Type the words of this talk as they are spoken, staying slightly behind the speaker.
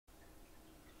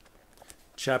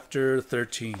Chapter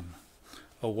 13.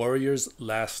 A Warrior's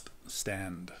Last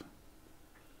Stand.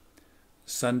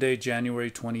 Sunday, January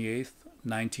 28th,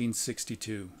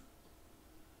 1962.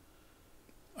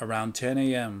 Around 10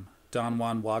 a.m., Don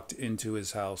Juan walked into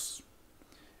his house.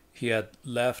 He had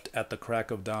left at the crack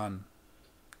of dawn.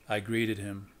 I greeted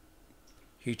him.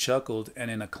 He chuckled, and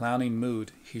in a clowning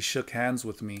mood, he shook hands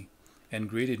with me and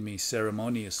greeted me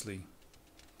ceremoniously.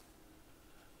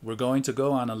 "We're going to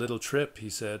go on a little trip," he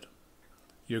said.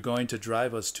 "You're going to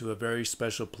drive us to a very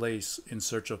special place in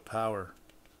search of power."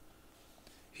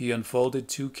 He unfolded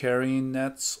 2 carrying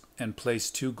nets and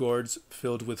placed 2 gourds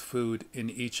filled with food in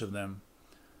each of them,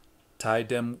 tied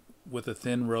them with a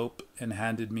thin rope, and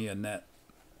handed me a net.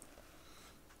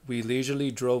 We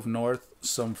leisurely drove north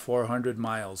some 400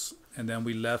 miles, and then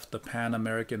we left the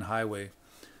Pan-American Highway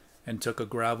and took a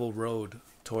gravel road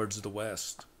towards the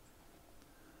west.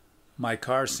 My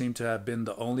car seemed to have been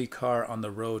the only car on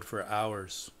the road for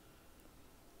hours.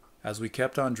 As we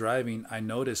kept on driving, I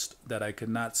noticed that I could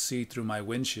not see through my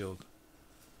windshield.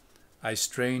 I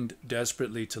strained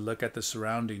desperately to look at the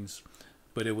surroundings,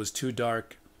 but it was too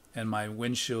dark, and my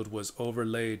windshield was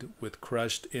overlaid with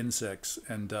crushed insects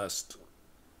and dust.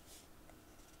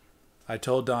 I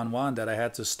told Don Juan that I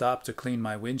had to stop to clean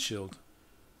my windshield.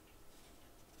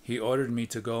 He ordered me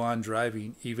to go on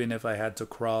driving even if I had to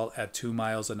crawl at 2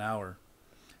 miles an hour,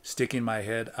 sticking my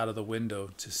head out of the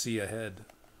window to see ahead.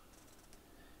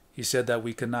 He said that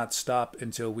we could not stop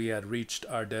until we had reached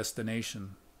our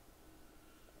destination.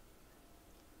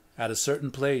 At a certain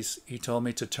place, he told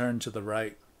me to turn to the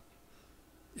right.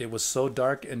 It was so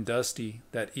dark and dusty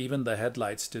that even the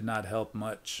headlights did not help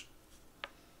much.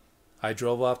 I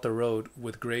drove off the road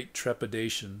with great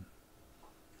trepidation.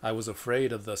 I was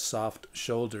afraid of the soft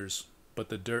shoulders, but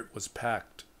the dirt was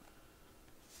packed.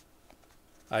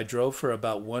 I drove for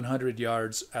about 100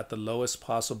 yards at the lowest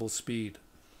possible speed,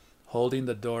 holding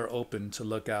the door open to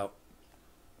look out.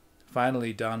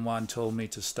 Finally, Don Juan told me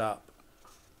to stop.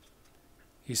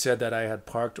 He said that I had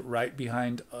parked right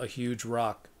behind a huge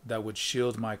rock that would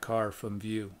shield my car from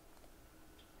view.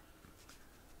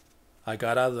 I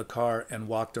got out of the car and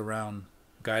walked around,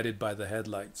 guided by the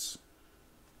headlights.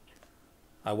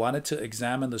 I wanted to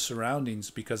examine the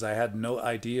surroundings because I had no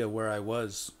idea where I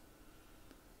was.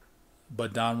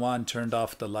 But Don Juan turned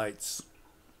off the lights.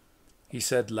 He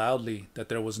said loudly that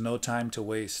there was no time to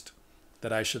waste,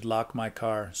 that I should lock my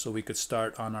car so we could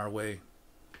start on our way.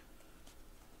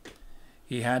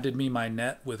 He handed me my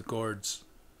net with gourds.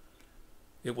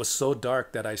 It was so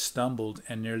dark that I stumbled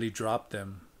and nearly dropped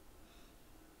them.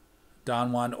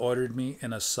 Don Juan ordered me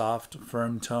in a soft,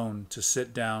 firm tone to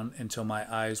sit down until my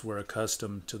eyes were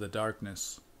accustomed to the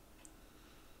darkness.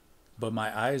 But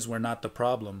my eyes were not the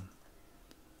problem.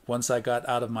 Once I got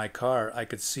out of my car, I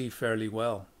could see fairly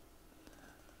well.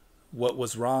 What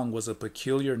was wrong was a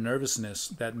peculiar nervousness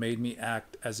that made me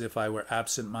act as if I were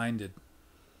absent-minded.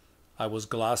 I was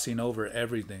glossing over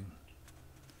everything.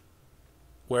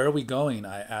 "Where are we going?"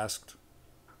 I asked.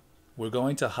 "We're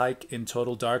going to hike in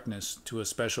total darkness to a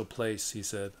special place," he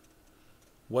said.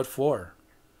 "What for?"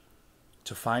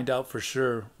 "To find out for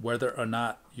sure whether or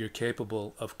not you're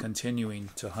capable of continuing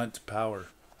to hunt power."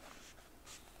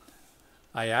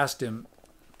 I asked him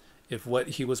if what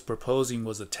he was proposing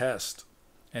was a test,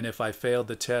 and if I failed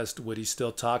the test, would he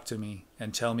still talk to me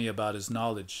and tell me about his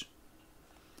knowledge.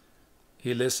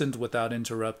 He listened without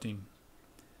interrupting.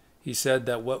 He said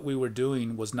that what we were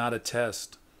doing was not a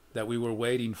test, that we were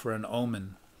waiting for an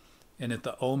omen, and if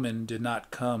the omen did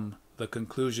not come, the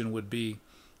conclusion would be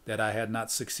that I had not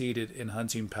succeeded in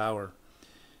hunting power,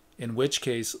 in which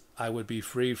case I would be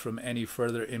free from any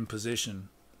further imposition,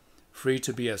 free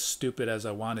to be as stupid as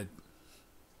I wanted.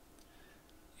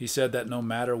 He said that no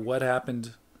matter what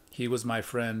happened, he was my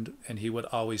friend and he would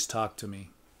always talk to me.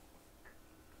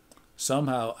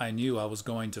 Somehow I knew I was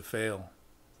going to fail.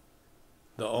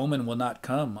 "The omen will not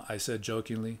come," I said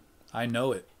jokingly. "I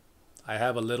know it. I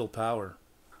have a little power."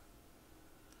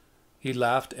 He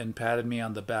laughed and patted me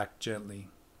on the back gently.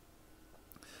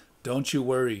 "Don't you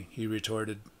worry," he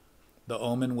retorted. "The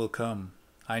omen will come.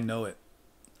 I know it.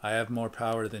 I have more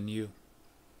power than you."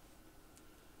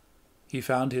 He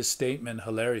found his statement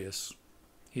hilarious.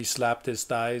 He slapped his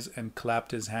thighs and clapped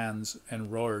his hands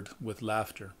and roared with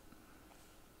laughter.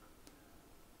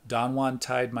 Don Juan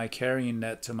tied my carrying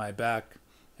net to my back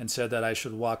and said that I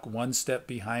should walk 1 step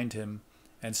behind him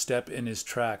and step in his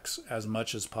tracks as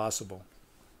much as possible.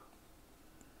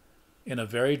 In a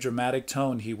very dramatic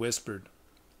tone, he whispered,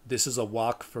 "This is a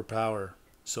walk for power,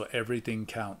 so everything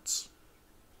counts."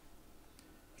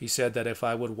 He said that if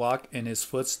I would walk in his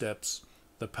footsteps,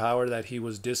 the power that he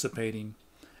was dissipating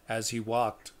as he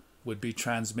walked would be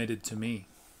transmitted to me.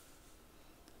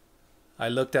 I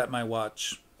looked at my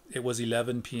watch. It was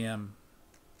 11 p.m.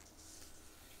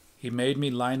 He made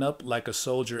me line up like a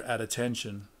soldier at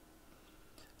attention.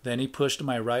 Then he pushed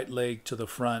my right leg to the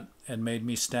front and made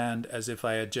me stand as if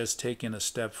I had just taken a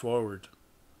step forward.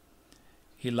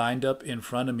 He lined up in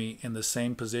front of me in the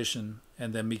same position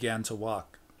and then began to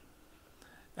walk.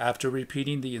 After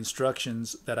repeating the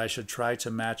instructions that I should try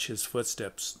to match his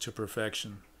footsteps to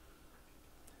perfection,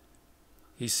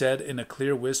 he said in a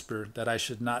clear whisper that I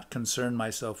should not concern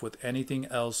myself with anything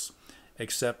else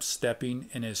except stepping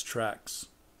in his tracks.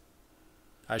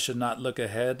 I should not look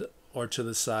ahead or to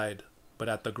the side, but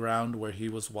at the ground where he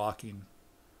was walking.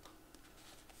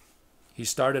 He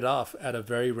started off at a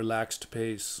very relaxed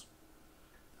pace.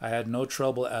 I had no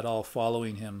trouble at all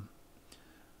following him.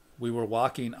 We were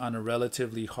walking on a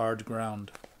relatively hard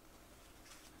ground.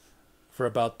 For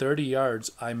about 30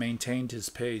 yards, I maintained his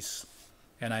pace,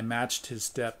 and I matched his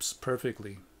steps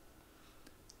perfectly.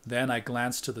 Then I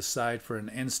glanced to the side for an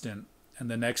instant,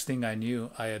 and the next thing I knew,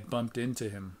 I had bumped into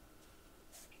him.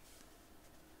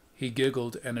 He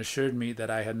giggled and assured me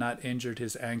that I had not injured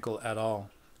his ankle at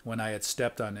all when I had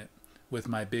stepped on it with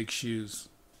my big shoes.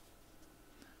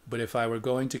 But if I were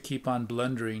going to keep on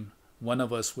blundering, one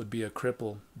of us would be a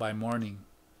cripple by morning.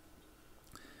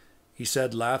 He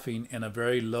said, laughing in a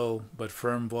very low but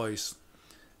firm voice,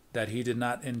 that he did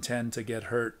not intend to get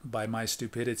hurt by my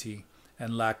stupidity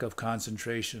and lack of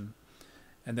concentration,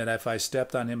 and that if I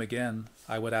stepped on him again,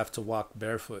 I would have to walk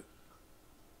barefoot.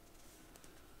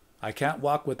 "I can't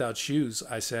walk without shoes,"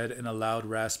 I said in a loud,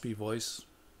 raspy voice.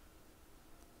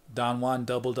 Don Juan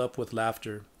doubled up with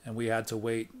laughter, and we had to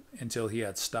wait until he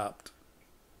had stopped.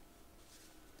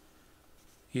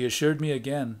 He assured me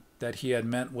again that he had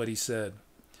meant what he said.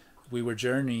 We were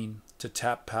journeying to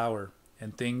tap power,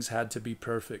 and things had to be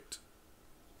perfect.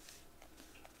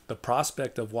 The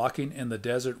prospect of walking in the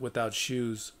desert without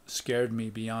shoes scared me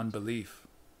beyond belief.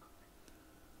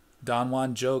 Don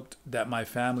Juan joked that my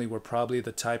family were probably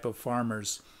the type of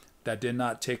farmers that did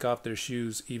not take off their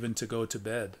shoes even to go to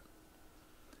bed.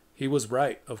 He was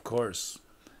right, of course.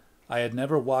 I had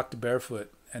never walked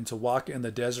barefoot, and to walk in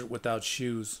the desert without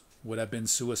shoes would have been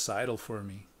suicidal for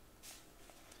me.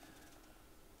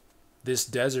 "This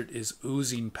desert is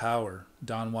oozing power,"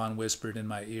 Don Juan whispered in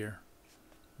my ear.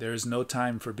 "There is no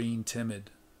time for being timid."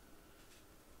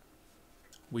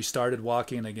 We started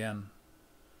walking again.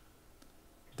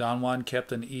 Don Juan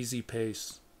kept an easy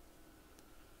pace.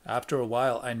 After a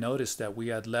while, I noticed that we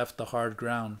had left the hard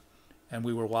ground and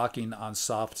we were walking on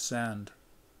soft sand.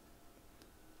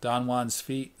 Don Juan's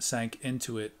feet sank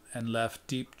into it and left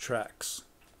deep tracks.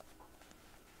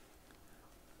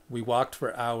 We walked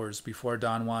for hours before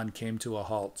Don Juan came to a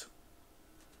halt.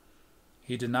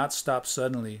 He did not stop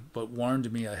suddenly, but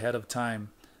warned me ahead of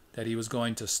time that he was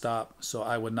going to stop so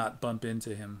I would not bump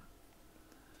into him.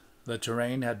 The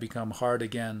terrain had become hard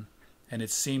again, and it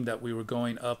seemed that we were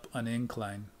going up an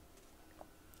incline.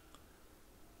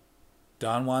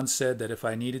 Don Juan said that if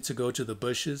I needed to go to the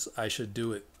bushes, I should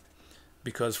do it,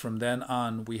 because from then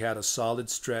on we had a solid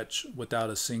stretch without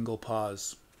a single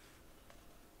pause.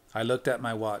 I looked at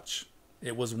my watch.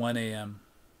 It was 1 a.m.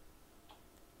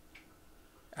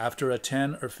 After a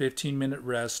 10 or 15-minute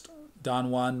rest,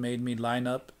 Don Juan made me line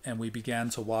up and we began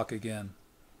to walk again.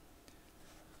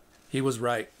 He was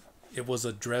right. It was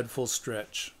a dreadful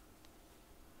stretch.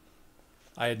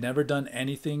 I had never done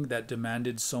anything that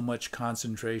demanded so much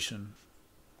concentration.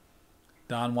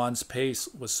 Don Juan's pace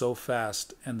was so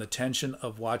fast, and the tension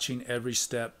of watching every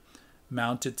step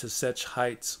mounted to such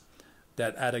heights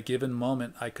that at a given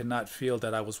moment I could not feel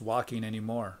that I was walking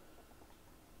anymore.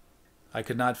 I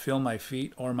could not feel my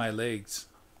feet or my legs.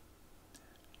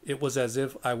 It was as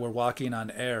if I were walking on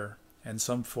air and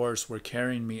some force were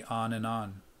carrying me on and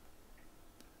on.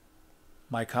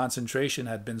 My concentration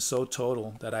had been so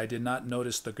total that I did not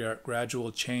notice the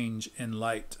gradual change in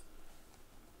light.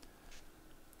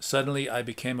 Suddenly I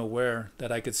became aware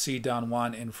that I could see Don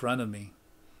Juan in front of me.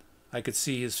 I could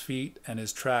see his feet and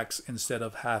his tracks instead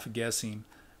of half guessing,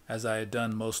 as I had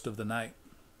done most of the night.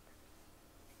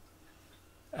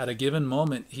 At a given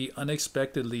moment, he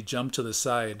unexpectedly jumped to the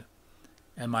side,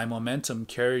 and my momentum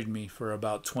carried me for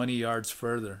about 20 yards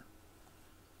further.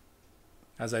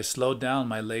 As I slowed down,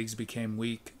 my legs became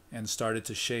weak and started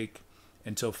to shake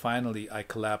until finally I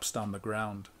collapsed on the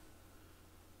ground.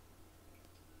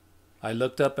 I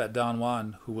looked up at Don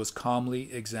Juan, who was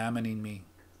calmly examining me.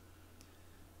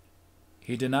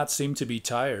 He did not seem to be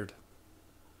tired.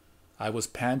 I was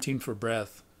panting for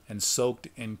breath and soaked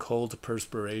in cold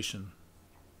perspiration.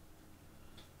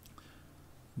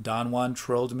 Don Juan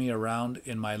trolled me around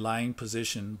in my lying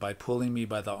position by pulling me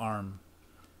by the arm.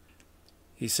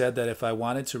 He said that if I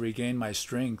wanted to regain my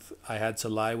strength, I had to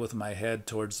lie with my head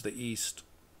towards the east.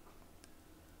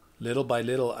 Little by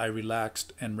little, I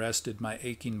relaxed and rested my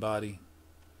aching body.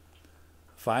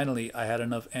 Finally, I had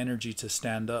enough energy to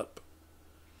stand up.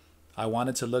 I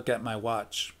wanted to look at my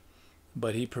watch,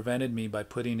 but he prevented me by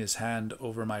putting his hand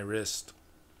over my wrist.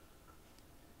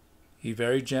 He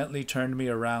very gently turned me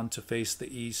around to face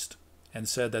the east and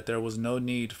said that there was no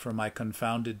need for my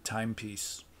confounded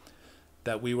timepiece,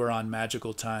 that we were on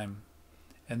magical time,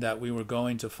 and that we were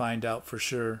going to find out for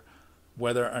sure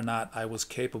whether or not I was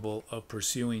capable of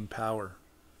pursuing power.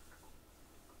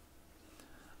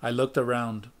 I looked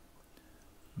around.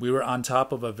 We were on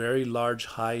top of a very large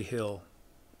high hill.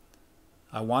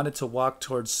 I wanted to walk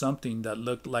towards something that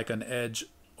looked like an edge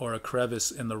or a crevice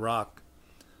in the rock,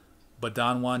 but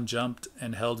Don Juan jumped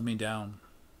and held me down.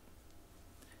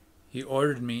 He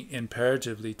ordered me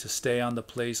imperatively to stay on the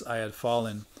place I had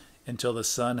fallen until the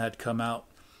sun had come out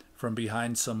from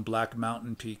behind some black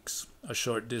mountain peaks a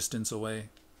short distance away.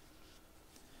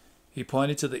 He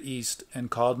pointed to the east and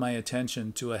called my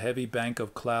attention to a heavy bank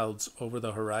of clouds over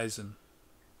the horizon.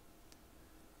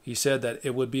 He said that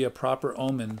it would be a proper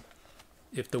omen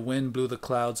if the wind blew the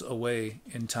clouds away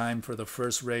in time for the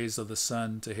first rays of the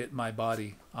sun to hit my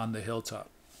body on the hilltop.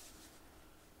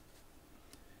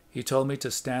 He told me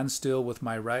to stand still with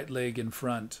my right leg in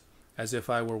front as if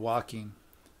I were walking,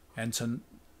 and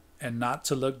not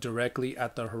to look directly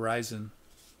at the horizon,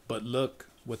 but look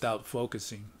without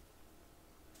focusing.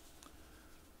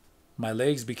 My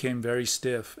legs became very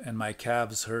stiff and my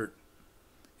calves hurt.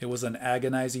 It was an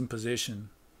agonizing position,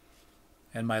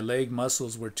 and my leg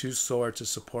muscles were too sore to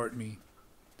support me.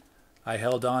 I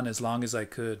held on as long as I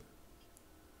could.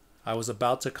 I was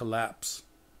about to collapse.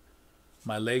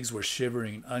 My legs were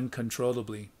shivering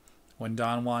uncontrollably when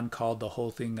Don Juan called the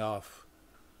whole thing off.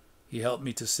 He helped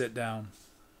me to sit down.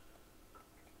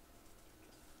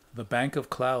 The bank of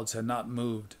clouds had not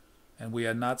moved, and we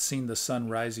had not seen the sun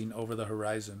rising over the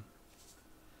horizon.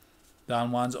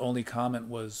 Don Juan's only comment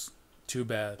was, "Too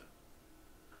bad."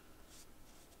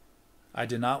 I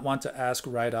did not want to ask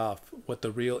right off what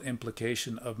the real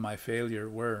implication of my failure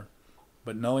were,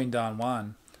 but knowing Don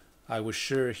Juan, I was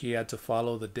sure he had to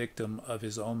follow the dictum of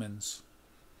his omens,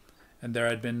 and there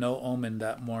had been no omen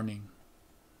that morning.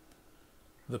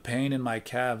 The pain in my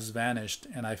calves vanished,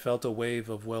 and I felt a wave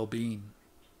of well-being.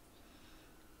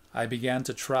 I began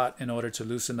to trot in order to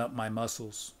loosen up my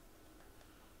muscles.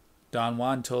 Don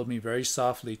Juan told me very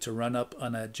softly to run up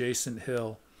an adjacent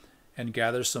hill and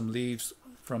gather some leaves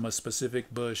from a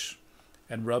specific bush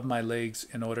and rub my legs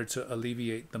in order to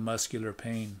alleviate the muscular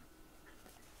pain.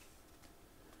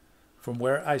 From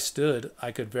where I stood,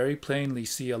 I could very plainly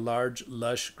see a large,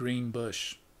 lush green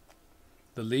bush.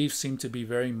 The leaves seemed to be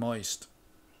very moist.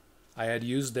 I had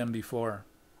used them before.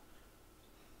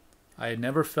 I had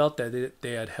never felt that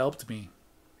they had helped me,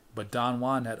 but Don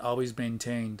Juan had always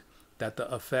maintained that the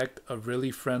effect of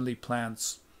really friendly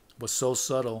plants was so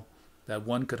subtle that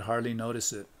one could hardly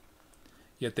notice it,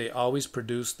 yet they always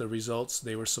produced the results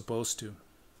they were supposed to.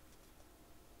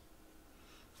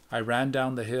 I ran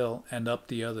down the hill and up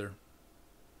the other.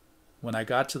 When I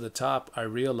got to the top, I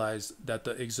realized that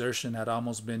the exertion had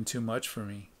almost been too much for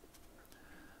me.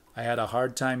 I had a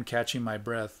hard time catching my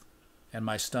breath, and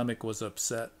my stomach was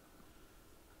upset.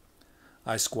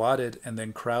 I squatted and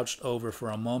then crouched over for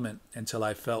a moment until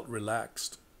I felt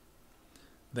relaxed.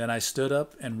 Then I stood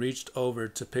up and reached over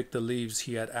to pick the leaves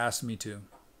he had asked me to.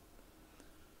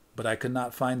 But I could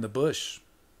not find the bush.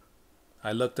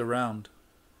 I looked around.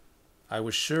 I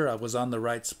was sure I was on the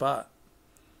right spot,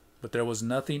 but there was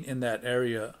nothing in that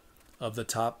area of the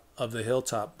top of the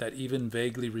hilltop that even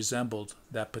vaguely resembled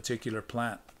that particular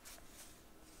plant.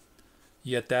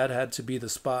 Yet that had to be the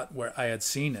spot where I had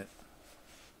seen it.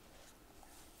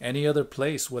 Any other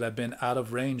place would have been out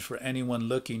of range for anyone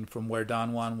looking from where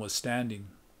Don Juan was standing.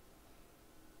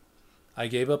 I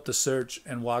gave up the search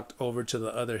and walked over to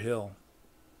the other hill.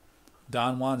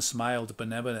 Don Juan smiled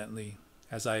benevolently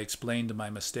as I explained my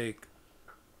mistake.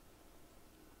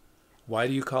 "Why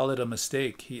do you call it a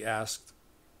mistake?" he asked.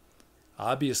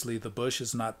 "Obviously the bush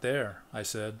is not there," I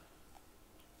said.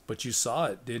 "But you saw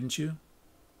it, didn't you?"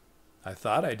 "I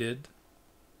thought I did."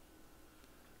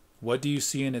 "What do you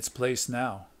see in its place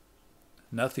now?"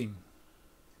 "Nothing."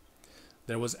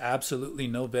 There was absolutely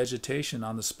no vegetation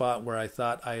on the spot where I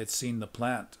thought I had seen the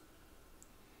plant.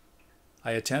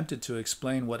 I attempted to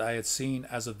explain what I had seen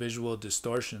as a visual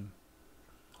distortion,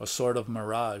 a sort of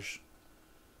mirage.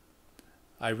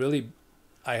 I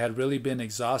had really been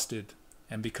exhausted,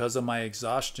 and because of my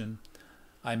exhaustion,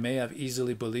 I may have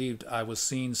easily believed I was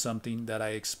seeing something that I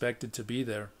expected to be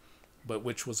there, but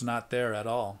which was not there at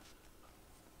all.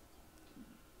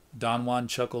 Don Juan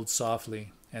chuckled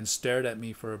softly and stared at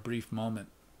me for a brief moment.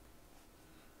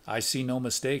 "I see no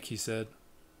mistake," he said.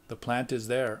 "The plant is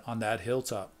there on that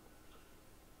hilltop."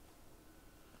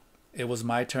 It was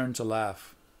my turn to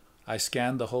laugh. I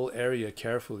scanned the whole area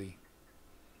carefully.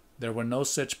 There were no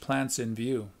such plants in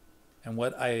view, and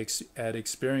what I had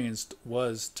experienced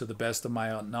was, to the best of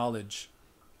my knowledge,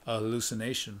 a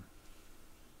hallucination.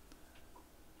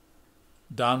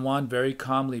 Don Juan very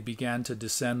calmly began to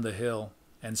descend the hill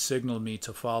and signaled me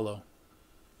to follow.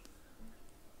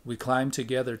 We climbed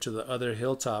together to the other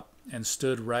hilltop and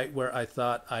stood right where I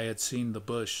thought I had seen the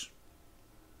bush.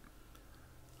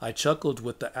 I chuckled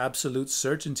with the absolute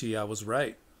certainty I was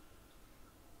right.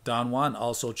 Don Juan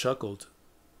also chuckled.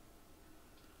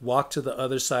 "Walk to the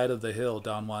other side of the hill,"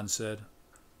 Don Juan said.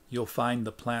 "You'll find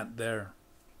the plant there."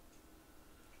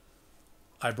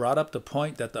 I brought up the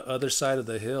point that the other side of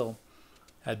the hill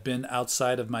had been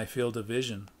outside of my field of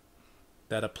vision,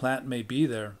 that a plant may be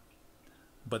there,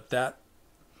 but that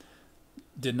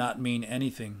did not mean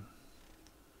anything.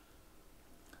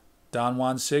 Don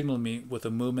Juan signaled me with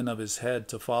a movement of his head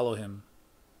to follow him.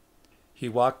 He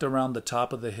walked around the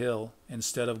top of the hill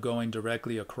instead of going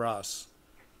directly across,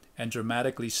 and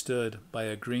dramatically stood by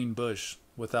a green bush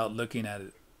without looking at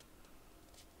it.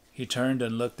 He turned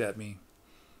and looked at me.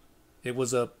 It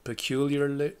was a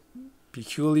peculiarly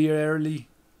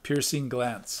piercing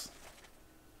glance.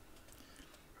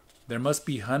 "There must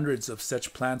be hundreds of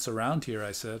such plants around here,"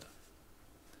 I said.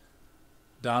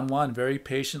 Don Juan very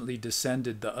patiently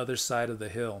descended the other side of the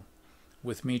hill,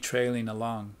 with me trailing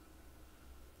along.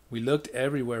 We looked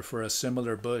everywhere for a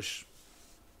similar bush,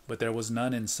 but there was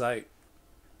none in sight.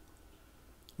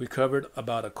 We covered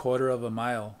about a quarter of a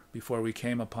mile before we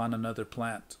came upon another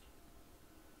plant.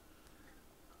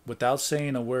 Without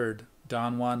saying a word,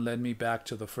 Don Juan led me back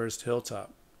to the first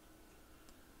hilltop.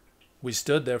 We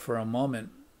stood there for a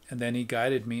moment, and then he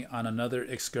guided me on another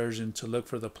excursion to look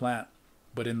for the plant,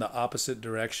 but in the opposite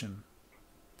direction.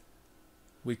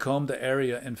 We combed the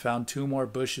area and found two more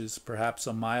bushes perhaps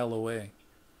a mile away.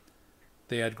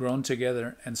 They had grown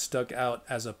together and stuck out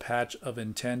as a patch of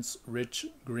intense, rich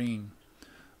green,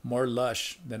 more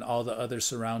lush than all the other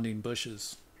surrounding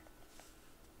bushes.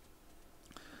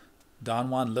 Don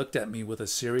Juan looked at me with a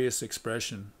serious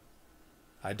expression.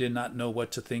 I did not know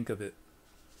what to think of it.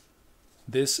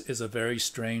 "This is a very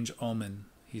strange omen,"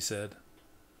 he said.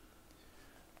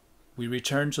 We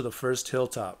returned to the first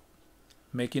hilltop,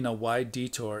 making a wide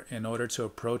detour in order to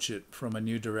approach it from a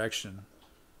new direction.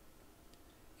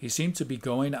 He seemed to be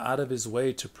going out of his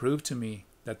way to prove to me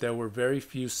that there were very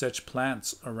few such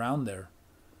plants around there.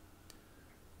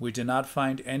 We did not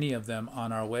find any of them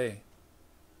on our way.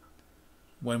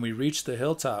 When we reached the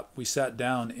hilltop, we sat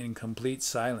down in complete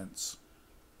silence.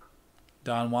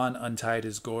 Don Juan untied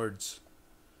his gourds.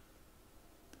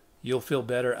 "You'll feel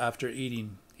better after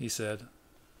eating," he said.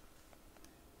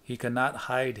 He could not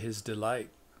hide his delight.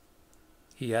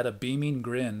 He had a beaming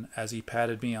grin as he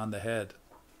patted me on the head.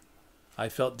 I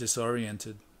felt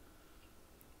disoriented.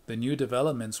 The new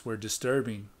developments were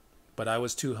disturbing, but I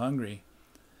was too hungry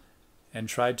and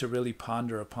tried to really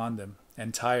ponder upon them,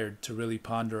 and tired to really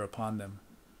ponder upon them.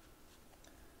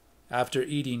 After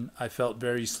eating, I felt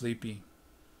very sleepy.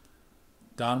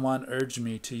 Don Juan urged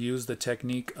me to use the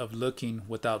technique of looking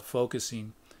without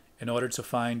focusing in order to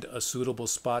find a suitable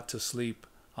spot to sleep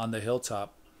on the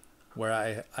hilltop where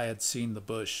I had seen the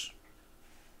bush.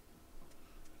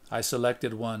 I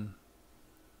selected one.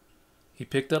 He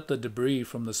picked up the debris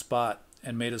from the spot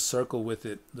and made a circle with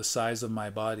it the size of my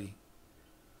body.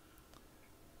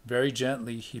 Very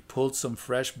gently, he pulled some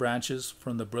fresh branches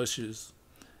from the bushes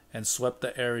and swept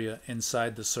the area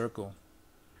inside the circle.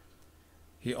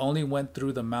 He only went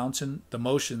through the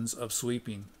motions of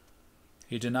sweeping.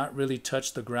 He did not really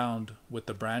touch the ground with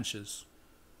the branches.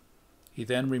 He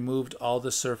then removed all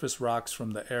the surface rocks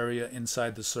from the area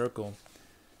inside the circle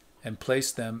and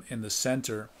placed them in the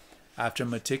center after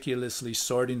meticulously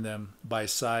sorting them by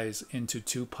size into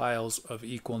two piles of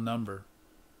equal number.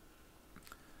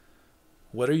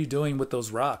 "What are you doing with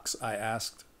those rocks?" I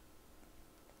asked.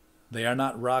 "They are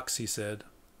not rocks," he said.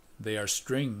 "They are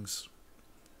strings.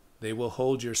 They will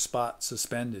hold your spot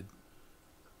suspended."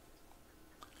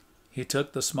 He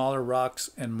took the smaller rocks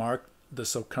and marked the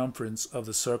circumference of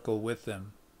the circle with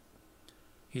them.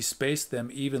 He spaced them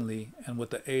evenly, and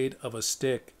with the aid of a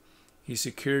stick, he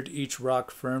secured each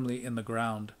rock firmly in the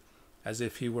ground, as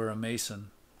if he were a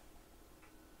mason.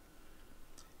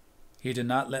 He did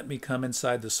not let me come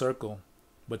inside the circle,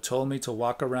 but told me to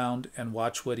walk around and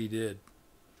watch what he did.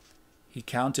 He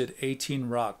counted 18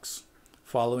 rocks,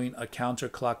 following a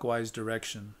counterclockwise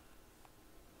direction.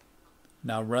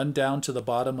 Now run down to the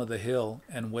bottom of the hill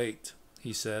and wait,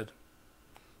 he said,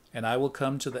 and I will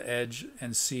come to the edge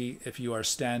and see if you are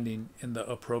standing in the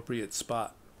appropriate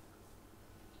spot.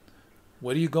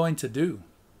 What are you going to do?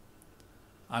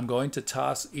 I'm going to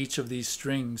toss each of these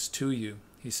strings to you,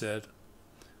 he said,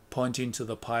 pointing to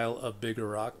the pile of bigger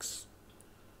rocks.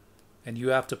 And you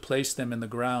have to place them in the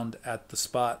ground at the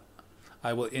spot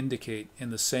I will indicate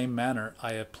in the same manner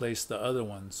I have placed the other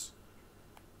ones.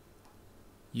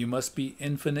 You must be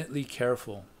infinitely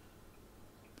careful.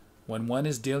 When one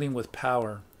is dealing with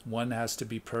power, one has to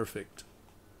be perfect.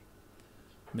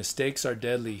 Mistakes are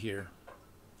deadly here.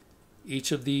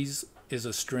 Each of these is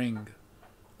a string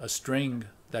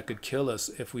that could kill us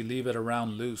if we leave it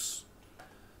around loose.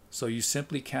 So you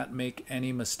simply can't make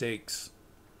any mistakes.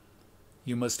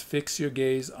 You must fix your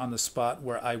gaze on the spot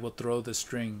where I will throw the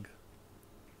string.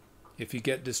 If you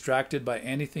get distracted by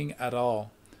anything at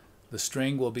all, the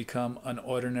string will become an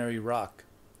ordinary rock,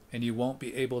 and you won't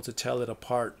be able to tell it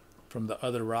apart from the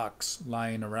other rocks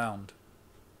lying around.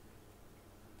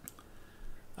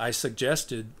 I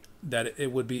suggested that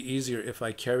it would be easier if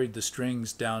I carried the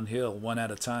strings downhill one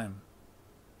at a time.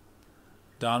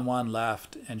 Don Juan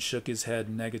laughed and shook his head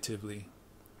negatively.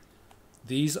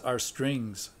 These are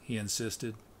strings, he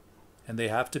insisted, and they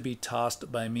have to be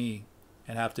tossed by me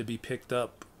and have to be picked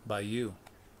up by you.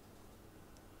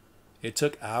 It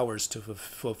took hours to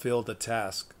fulfill the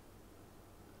task.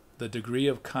 The degree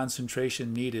of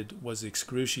concentration needed was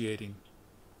excruciating.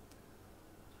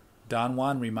 Don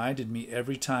Juan reminded me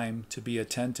every time to be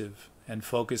attentive and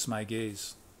focus my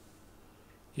gaze.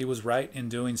 He was right in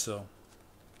doing so.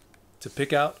 To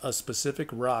pick out a specific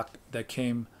rock that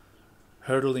came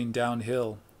hurtling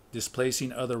downhill,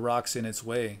 displacing other rocks in its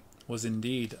way, was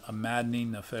indeed a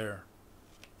maddening affair.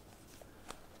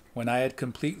 When I had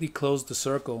completely closed the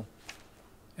circle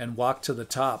and walked to the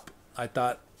top, I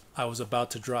thought I was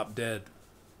about to drop dead.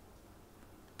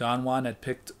 Don Juan had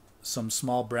picked some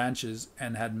small branches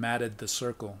and had matted the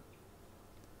circle.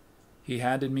 He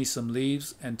handed me some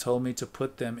leaves and told me to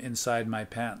put them inside my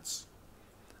pants,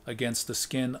 against the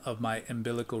skin of my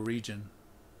umbilical region.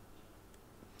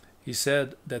 He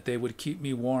said that they would keep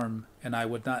me warm and I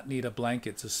would not need a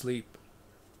blanket to sleep.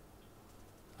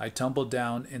 I tumbled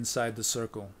down inside the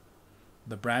circle.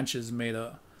 The branches made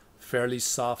a fairly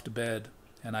soft bed,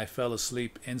 and I fell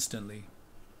asleep instantly.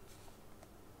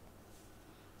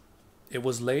 It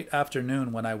was late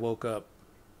afternoon when I woke up.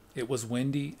 It was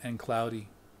windy and cloudy.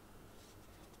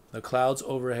 The clouds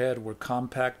overhead were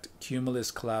compact cumulus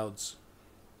clouds,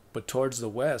 but towards the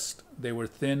west they were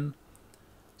thin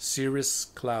cirrus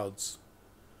clouds,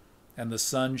 and the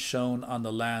sun shone on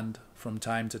the land from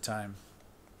time to time.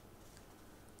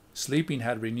 Sleeping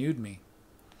had renewed me.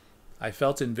 I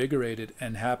felt invigorated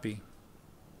and happy.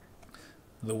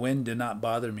 The wind did not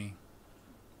bother me.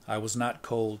 I was not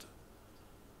cold.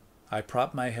 I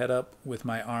propped my head up with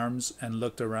my arms and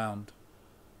looked around.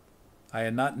 I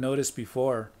had not noticed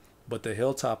before, but the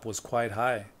hilltop was quite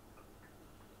high.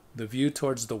 The view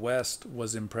towards the west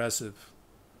was impressive.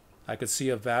 I could see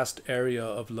a vast area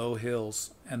of low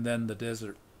hills and then the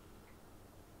desert.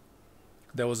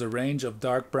 There was a range of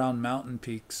dark brown mountain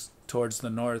peaks towards the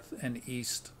north and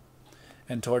east,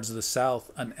 and towards the south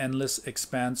an endless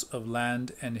expanse of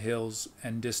land and hills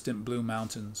and distant blue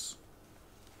mountains.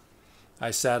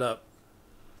 I sat up.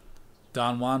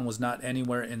 Don Juan was not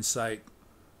anywhere in sight.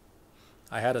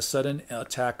 I had a sudden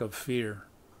attack of fear.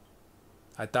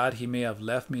 I thought he may have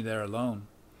left me there alone,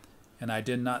 and I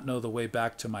did not know the way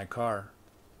back to my car.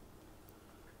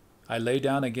 I lay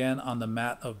down again on the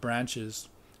mat of branches,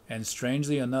 and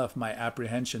strangely enough my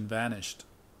apprehension vanished.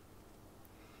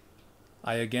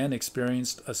 I again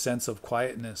experienced a sense of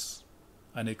quietness,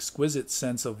 an exquisite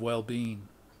sense of well-being.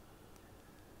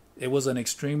 It was an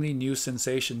extremely new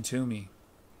sensation to me.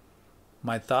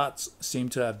 My thoughts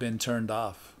seemed to have been turned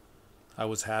off. I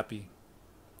was happy.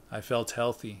 I felt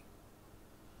healthy.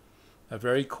 A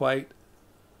very quiet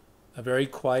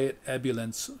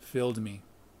ebullience filled me.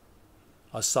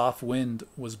 A soft wind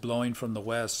was blowing from the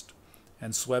west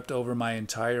and swept over my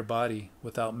entire body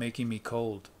without making me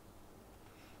cold.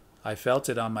 I felt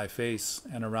it on my face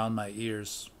and around my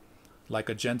ears, like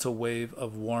a gentle wave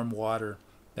of warm water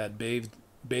that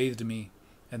bathed me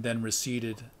and then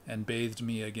receded and bathed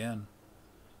me again.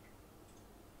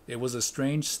 It was a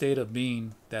strange state of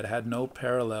being that had no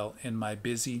parallel in my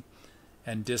busy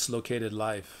and dislocated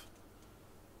life.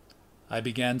 I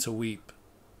began to weep,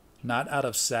 not out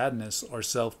of sadness or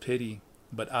self-pity,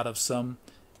 but out of some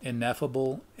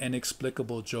ineffable,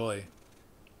 inexplicable joy.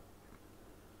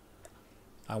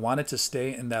 I wanted to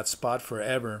stay in that spot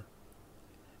forever,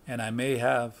 and I may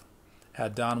have,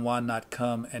 had Don Juan not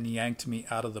come and yanked me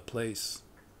out of the place.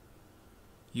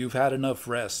 "You've had enough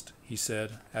rest," he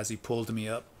said as he pulled me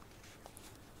up.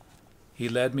 He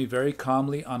led me very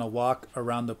calmly on a walk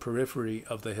around the periphery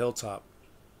of the hilltop.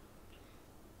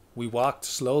 We walked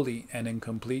slowly and in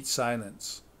complete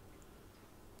silence.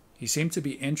 He seemed to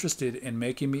be interested in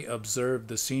making me observe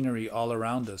the scenery all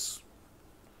around us.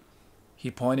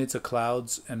 He pointed to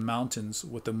clouds and mountains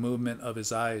with the movement of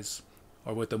his eyes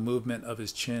or with the movement of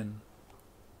his chin.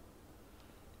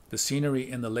 The scenery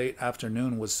in the late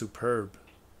afternoon was superb.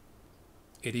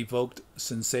 It evoked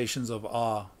sensations of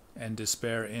awe and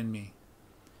despair in me.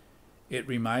 It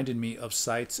reminded me of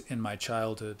sights in my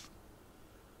childhood.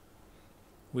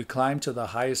 We climbed to the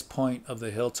highest point of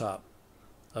the hilltop,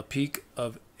 a peak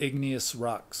of igneous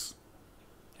rocks,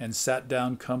 and sat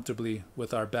down comfortably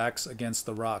with our backs against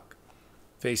the rock,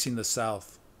 facing the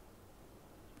south.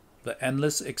 The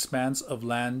endless expanse of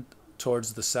land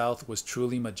towards the south was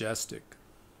truly majestic.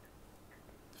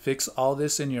 "Fix all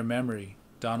this in your memory,"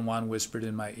 Don Juan whispered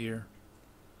in my ear.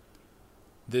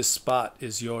 "This spot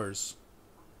is yours.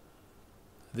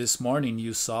 This morning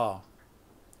you saw,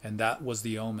 and that was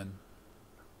the omen.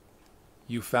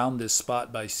 You found this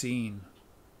spot by seeing.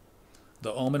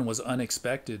 The omen was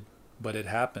unexpected, but it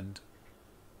happened.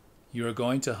 You are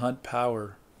going to hunt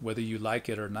power, whether you like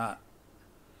it or not.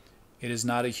 It is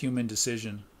not a human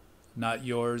decision, not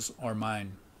yours or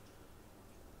mine.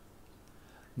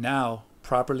 Now,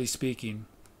 properly speaking,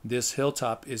 this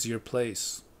hilltop is your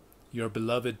place, your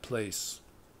beloved place.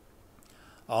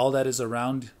 All that is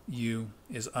around you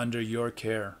is under your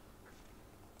care.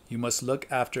 You must look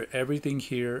after everything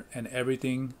here, and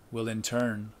everything will in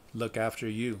turn look after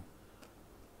you."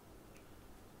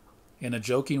 In a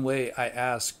joking way, I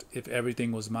asked if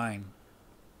everything was mine.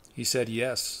 He said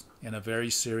yes, in a very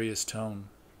serious tone.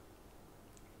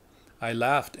 I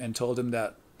laughed and told him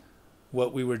that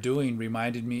what we were doing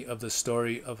reminded me of the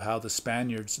story of how the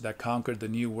Spaniards that conquered the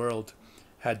New World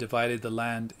had divided the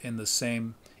land in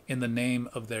the name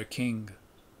of their king.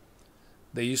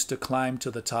 They used to climb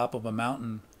to the top of a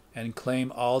mountain and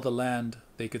claim all the land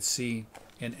they could see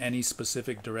in any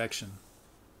specific direction.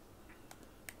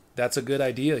 "That's a good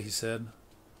idea," he said.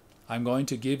 "I'm going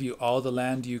to give you all the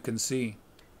land you can see,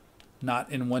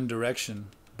 not in one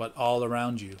direction, but all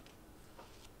around you."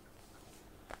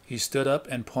 He stood up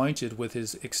and pointed with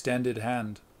his extended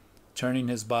hand, turning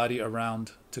his body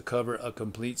around to cover a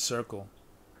complete circle.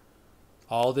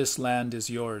 "All this land is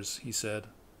yours," he said.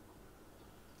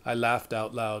 I laughed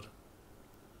out loud.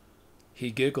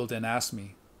 He giggled and asked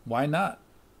me, "Why not?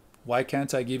 Why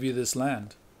can't I give you this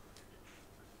land?"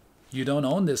 "You don't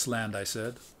own this land," I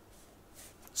said.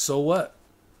 "So what?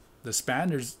 The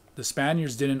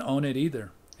Spaniards didn't own it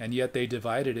either, and yet they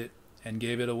divided it and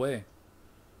gave it away.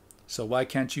 So why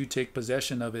can't you take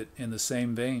possession of it in the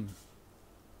same vein?"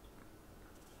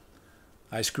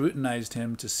 I scrutinized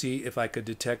him to see if I could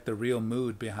detect the real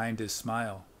mood behind his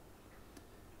smile.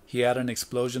 He had an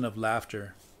explosion of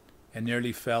laughter and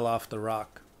nearly fell off the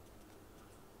rock.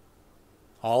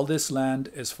 "All this land,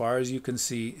 as far as you can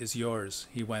see, is yours,"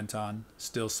 he went on,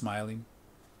 still smiling.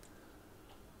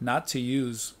 "Not to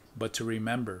use, but to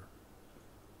remember.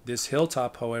 This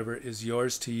hilltop, however, is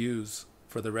yours to use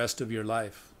for the rest of your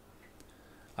life.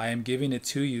 I am giving it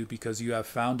to you because you have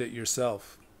found it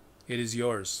yourself. It is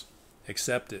yours.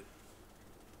 Accept it."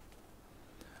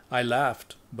 I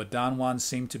laughed, but Don Juan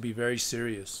seemed to be very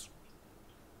serious.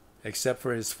 Except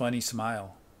for his funny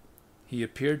smile, he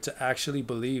appeared to actually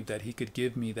believe that he could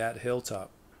give me that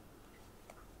hilltop.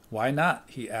 "Why not?"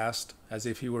 he asked, as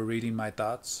if he were reading my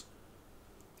thoughts.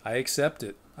 "I accept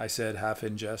it," I said, half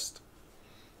in jest.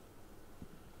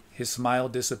 His smile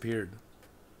disappeared.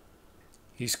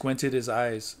 He squinted his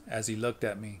eyes as he looked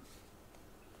at me.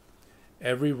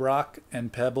 "Every rock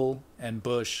and pebble and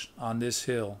bush on this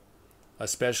hill,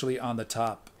 especially on the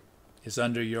top, is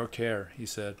under your care," he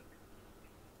said.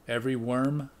 "Every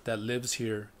worm that lives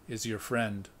here is your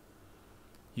friend.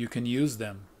 You can use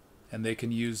them, and they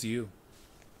can use you."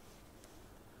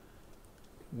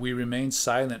 We remained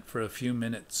silent for a few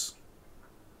minutes.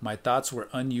 My thoughts were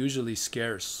unusually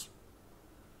scarce.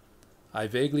 I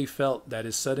vaguely felt that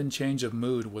his sudden change of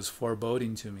mood was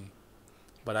foreboding to me,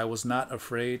 but I was not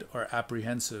afraid or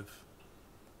apprehensive.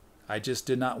 I just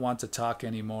did not want to talk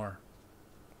any more.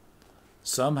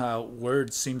 Somehow,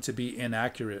 words seemed to be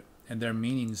inaccurate and their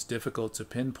meanings difficult to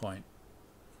pinpoint.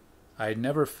 I had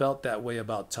never felt that way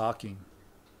about talking,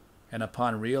 and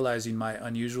upon realizing my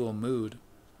unusual mood,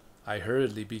 I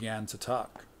hurriedly began to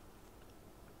talk.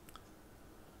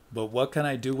 "But what can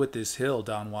I do with this hill,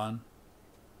 Don Juan?"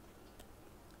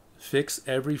 "Fix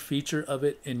every feature of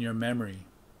it in your memory.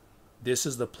 This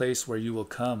is the place where you will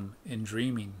come in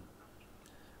dreaming.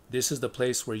 This is the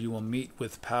place where you will meet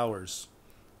with powers,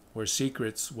 where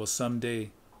secrets will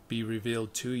someday be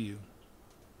revealed to you.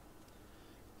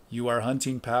 You are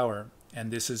hunting power, and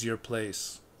this is your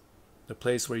place, the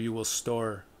place where you will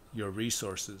store your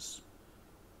resources.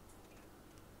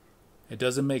 It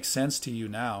doesn't make sense to you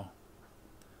now,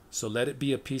 so let it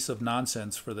be a piece of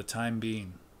nonsense for the time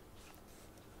being.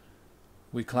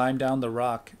 We climbed down the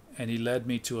rock, and he led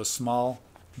me to a small,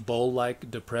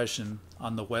 bowl-like depression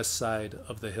on the west side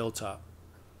of the hilltop.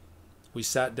 We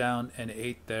sat down and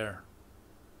ate there.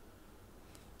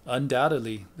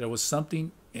 Undoubtedly, there was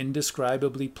something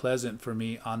indescribably pleasant for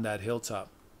me on that hilltop.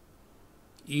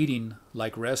 Eating,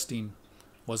 like resting,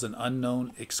 was an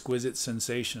unknown, exquisite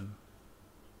sensation.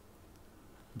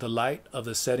 The light of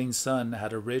the setting sun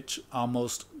had a rich,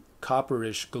 almost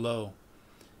copperish glow,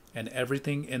 and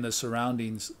everything in the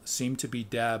surroundings seemed to be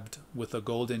dabbed with a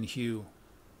golden hue.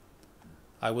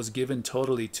 I was given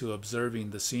totally to observing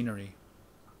the scenery.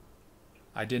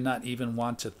 I did not even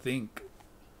want to think.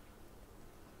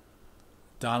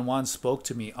 Don Juan spoke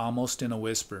to me almost in a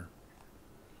whisper.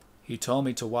 He told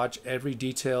me to watch every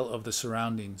detail of the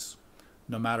surroundings,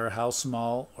 no matter how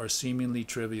small or seemingly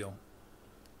trivial,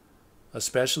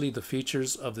 especially the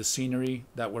features of the scenery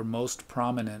that were most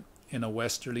prominent in a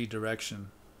westerly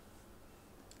direction.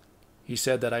 He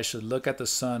said that I should look at the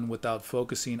sun without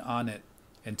focusing on it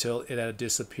until it had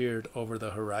disappeared over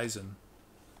the horizon.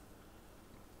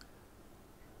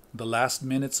 The last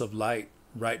minutes of light,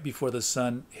 right before the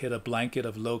sun hit a blanket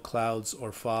of low clouds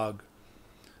or fog,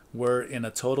 were, in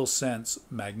a total sense,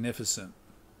 magnificent.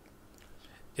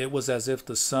 It was as if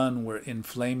the sun were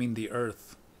inflaming the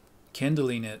earth,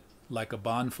 kindling it like a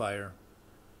bonfire.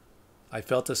 I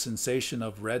felt a sensation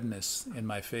of redness in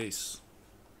my face.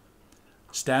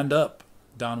 "Stand up,"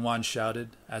 Don Juan shouted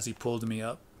as he pulled me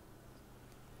up.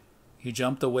 He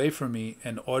jumped away from me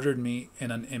and ordered me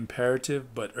in an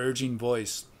imperative but urging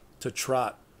voice to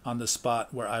trot on the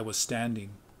spot where I was standing.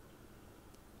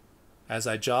 As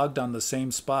I jogged on the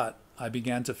same spot, I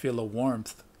began to feel a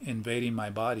warmth invading my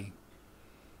body.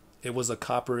 It was a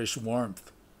copperish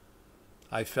warmth.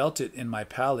 I felt it in my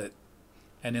palate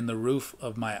and in the roof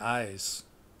of my eyes.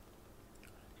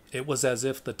 It was as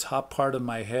if the top part of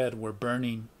my head were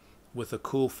burning with a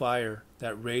cool fire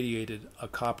that radiated a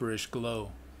copperish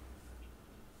glow.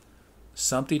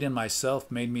 Something in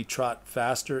myself made me trot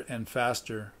faster and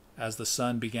faster as the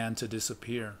sun began to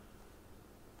disappear.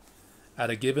 At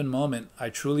a given moment, I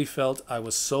truly felt I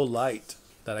was so light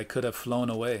that I could have flown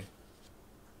away.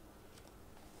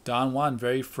 Don Juan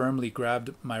very firmly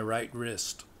grabbed my right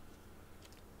wrist.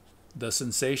 The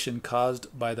sensation caused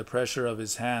by the pressure of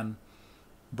his hand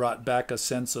brought back a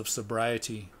sense of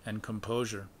sobriety and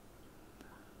composure.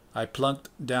 I plunked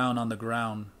down on the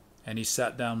ground, and he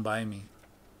sat down by me.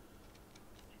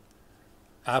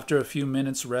 After a few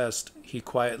minutes' rest, he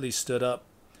quietly stood up,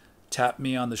 tapped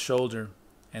me on the shoulder,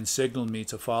 and signaled me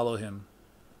to follow him.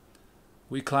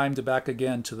 We climbed back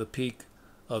again to the peak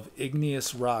of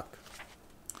igneous rock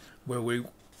where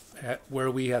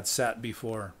we had sat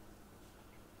before.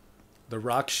 The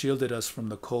rock shielded us from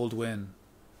the cold wind.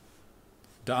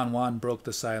 Don Juan broke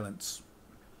the silence.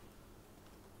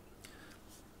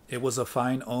 "It was a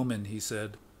fine omen," he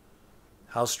said.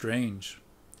 "How strange.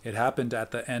 It happened at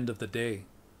the end of the day.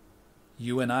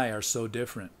 You and I are so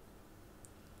different.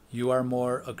 You are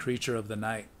more a creature of the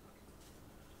night.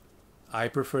 I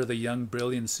prefer the young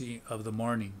brilliancy of the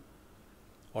morning.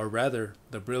 Or rather,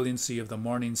 the brilliancy of the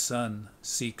morning sun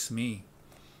seeks me,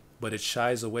 but it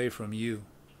shies away from you.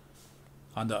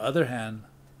 On the other hand,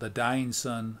 the dying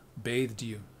sun bathed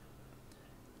you.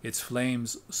 Its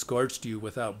flames scorched you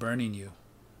without burning you.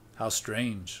 How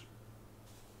strange."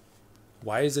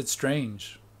 "Why is it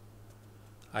strange?"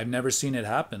 "I've never seen it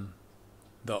happen.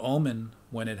 The omen,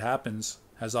 when it happens,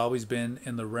 has always been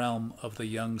in the realm of the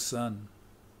young sun."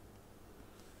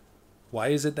 "Why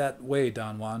is it that way,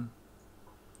 Don Juan?"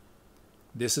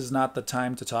 "This is not the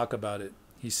time to talk about it,"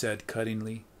 he said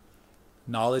cuttingly.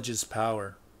 "Knowledge is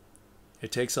power.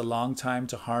 It takes a long time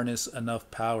to harness enough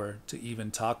power to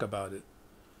even talk about it."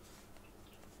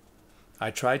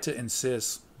 I tried to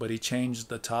insist, but he changed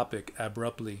the topic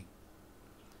abruptly.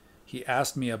 He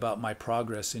asked me about my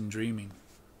progress in dreaming.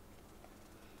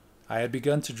 I had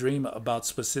begun to dream about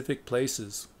specific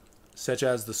places, such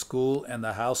as the school and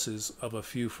the houses of a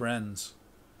few friends.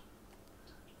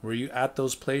 "Were you at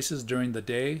those places during the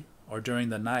day or during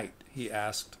the night?" he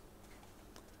asked.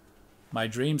 My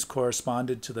dreams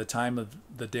corresponded to the time of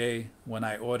the day when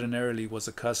I ordinarily was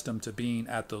accustomed to being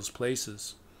at those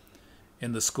places,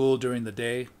 in the school during the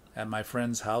day, at my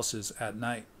friends' houses at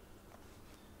night.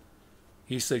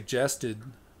 He suggested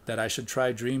that I should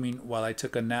try dreaming while I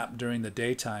took a nap during the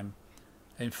daytime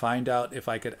and find out if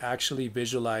I could actually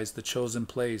visualize the chosen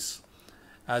place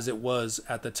as it was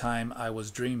at the time I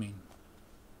was dreaming.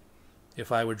 If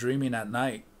I were dreaming at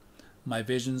night, my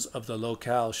visions of the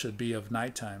locale should be of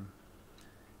nighttime.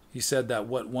 He said that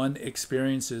what one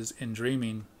experiences in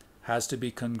dreaming has to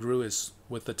be congruous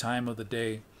with the time of the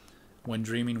day when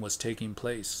dreaming was taking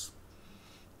place.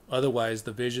 Otherwise,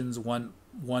 the visions one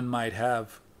might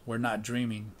have were not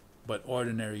dreaming, but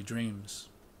ordinary dreams.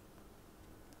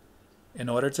 In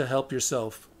order to help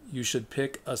yourself, you should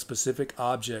pick a specific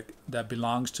object that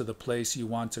belongs to the place you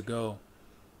want to go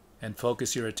and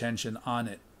focus your attention on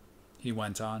it, he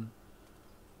went on.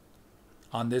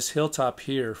 On this hilltop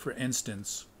here, for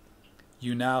instance,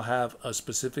 you now have a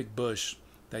specific bush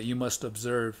that you must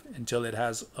observe until it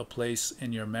has a place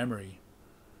in your memory.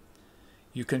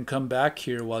 You can come back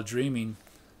here while dreaming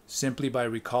simply by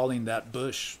recalling that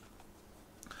bush,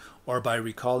 or by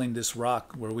recalling this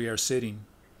rock where we are sitting,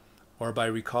 or by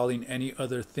recalling any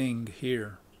other thing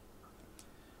here.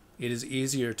 It is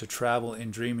easier to travel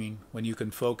in dreaming when you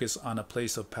can focus on a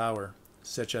place of power,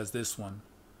 such as this one.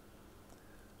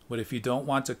 But if you don't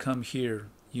want to come here,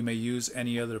 you may use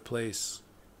any other place.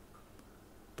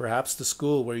 Perhaps the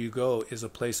school where you go is a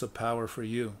place of power for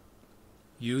you.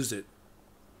 Use it.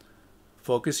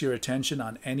 Focus your attention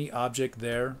on any object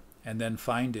there and then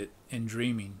find it in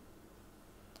dreaming.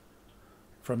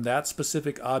 From that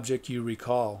specific object you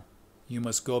recall, you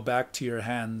must go back to your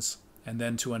hands and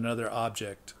then to another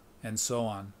object, and so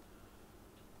on.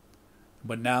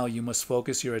 But now you must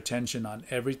focus your attention on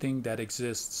everything that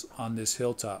exists on this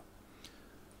hilltop,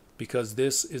 because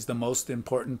this is the most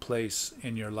important place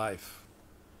in your life.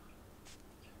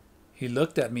 He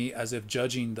looked at me as if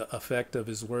judging the effect of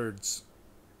his words.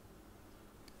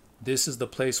 "This is the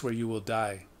place where you will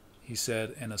die," he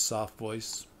said in a soft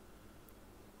voice.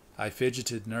 I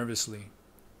fidgeted nervously,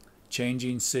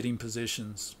 changing sitting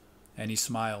positions, and he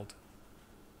smiled.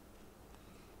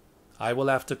 "I will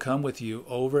have to come with you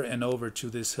over and over to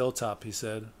this hilltop," he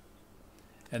said,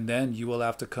 "and then you will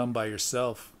have to come by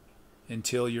yourself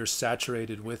until you're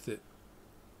saturated with it,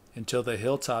 until the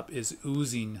hilltop is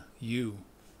oozing you.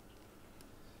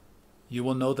 You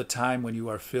will know the time when you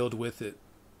are filled with it.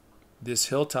 This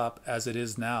hilltop, as it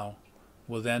is now,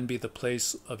 will then be the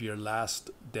place of your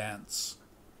last dance."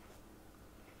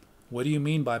 "What do you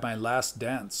mean by my last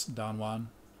dance, Don Juan?"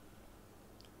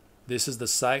 "This is the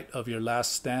site of your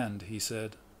last stand," he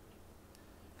said.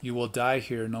 "You will die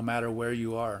here no matter where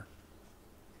you are.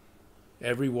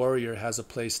 Every warrior has a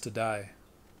place to die,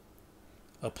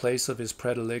 a place of his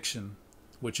predilection,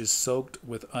 which is soaked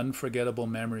with unforgettable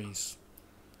memories,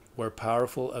 where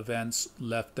powerful events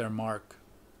left their mark,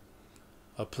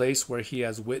 a place where he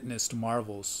has witnessed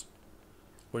marvels,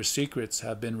 where secrets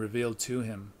have been revealed to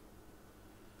him,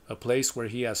 a place where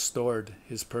he has stored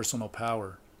his personal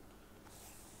power.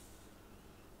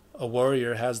 A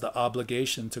warrior has the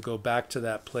obligation to go back to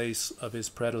that place of his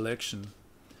predilection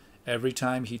every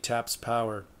time he taps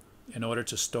power in order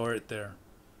to store it there.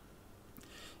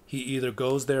 He either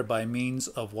goes there by means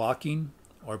of walking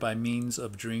or by means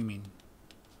of dreaming.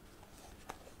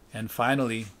 And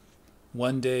finally,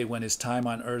 one day when his time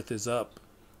on earth is up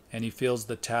and he feels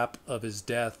the tap of his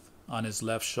death on his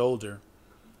left shoulder,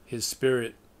 his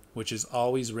spirit, which is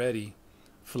always ready,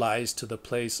 flies to the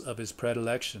place of his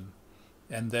predilection,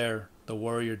 and there the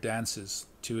warrior dances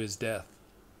to his death.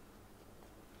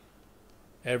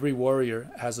 Every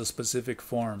warrior has a specific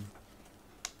form,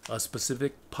 a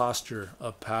specific posture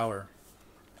of power,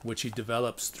 which he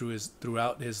develops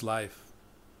throughout his life.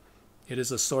 It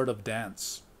is a sort of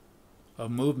dance, a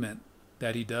movement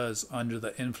that he does under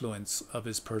the influence of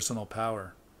his personal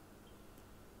power.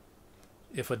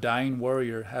 If a dying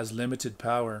warrior has limited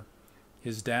power,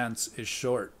 his dance is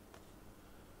short.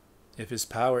 If his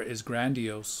power is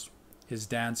grandiose, his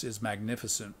dance is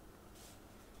magnificent.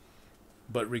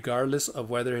 But regardless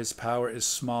of whether his power is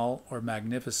small or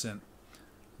magnificent,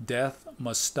 death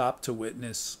must stop to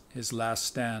witness his last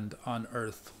stand on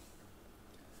earth.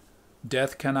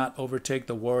 Death cannot overtake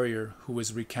the warrior who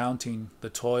is recounting the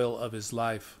toil of his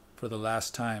life for the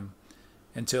last time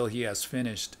until he has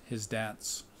finished his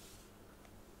dance.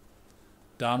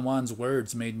 Don Juan's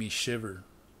words made me shiver.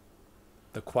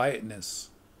 The quietness,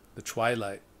 the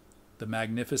twilight, the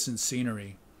magnificent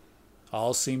scenery,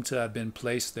 all seem to have been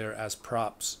placed there as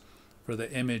props for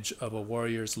the image of a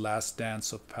warrior's last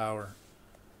dance of power.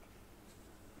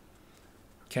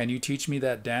 "Can you teach me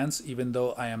that dance even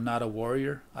though I am not a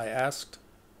warrior?" I asked.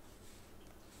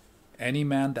 "Any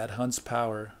man that hunts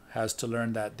power has to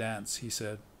learn that dance," he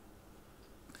said.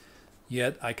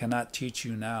 "Yet I cannot teach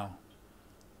you now.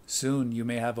 Soon you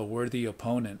may have a worthy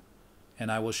opponent, and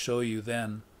I will show you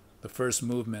then the first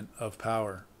movement of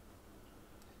power.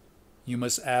 You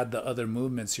must add the other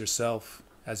movements yourself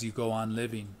as you go on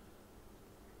living.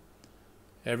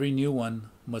 Every new one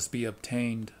must be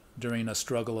obtained during a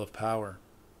struggle of power.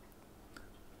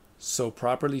 So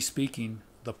properly speaking,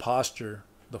 the posture,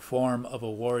 the form of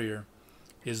a warrior,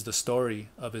 is the story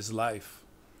of his life,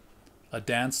 a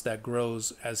dance that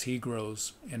grows as he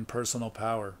grows in personal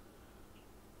power.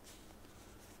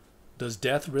 Does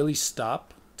death really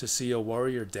stop to see a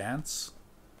warrior dance?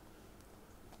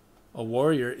 A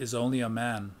warrior is only a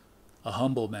man, a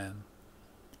humble man.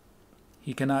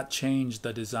 He cannot change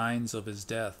the designs of his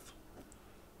death,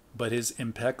 but his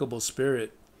impeccable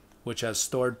spirit, which has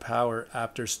stored power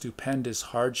after stupendous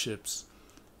hardships,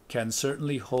 can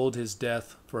certainly hold his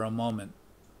death for a moment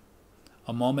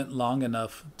long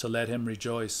enough to let him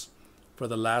rejoice for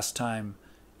the last time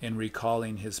in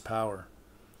recalling his power.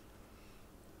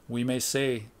 We may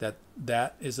say that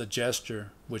that is a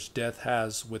gesture which death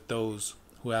has with those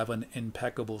who have an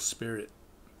impeccable spirit.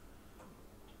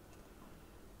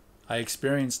 I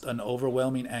experienced an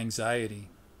overwhelming anxiety,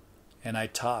 and I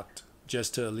talked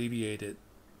just to alleviate it.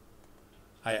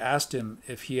 I asked him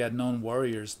if he had known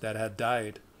warriors that had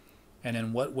died, and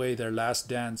in what way their last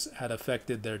dance had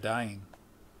affected their dying.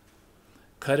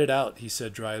 "Cut it out," he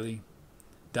said dryly.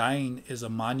 "Dying is a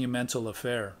monumental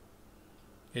affair.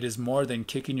 It is more than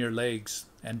kicking your legs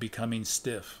and becoming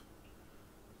stiff."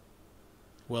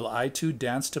 "Will I too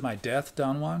dance to my death,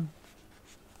 Don Juan?"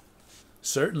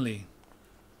 "Certainly.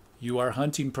 You are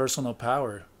hunting personal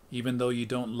power, even though you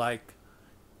don't live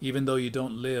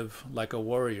like a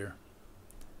warrior.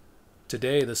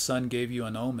 Today the sun gave you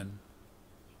an omen.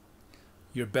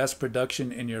 Your best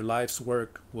production in your life's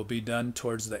work will be done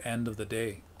towards the end of the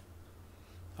day.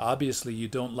 Obviously you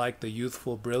don't like the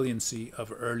youthful brilliancy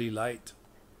of early light.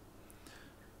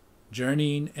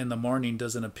 Journeying in the morning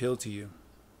doesn't appeal to you,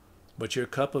 but your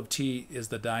cup of tea is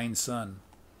the dying sun,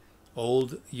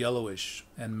 old, yellowish,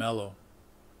 and mellow.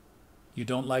 You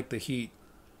don't like the heat,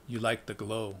 you like the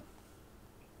glow.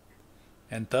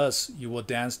 And thus you will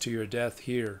dance to your death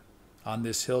here, on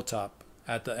this hilltop,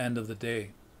 at the end of the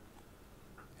day.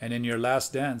 And in your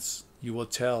last dance, you will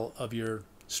tell of your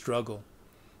struggle,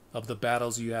 of the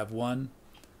battles you have won,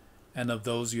 and of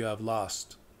those you have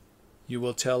lost. You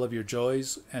will tell of your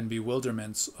joys and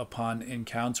bewilderments upon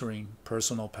encountering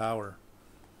personal power.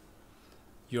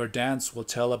 Your dance will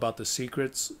tell about the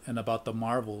secrets and about the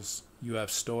marvels you have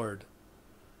stored.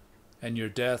 And your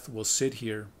death will sit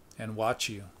here and watch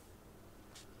you.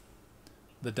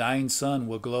 The dying sun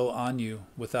will glow on you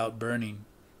without burning,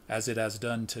 as it has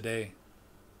done today.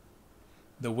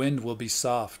 The wind will be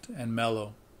soft and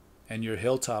mellow, and your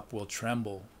hilltop will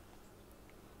tremble.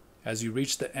 As you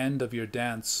reach the end of your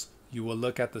dance, you will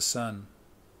look at the sun,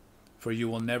 for you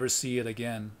will never see it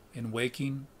again in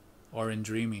waking or in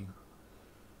dreaming.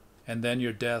 And then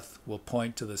your death will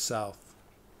point to the south,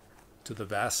 to the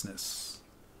vastness.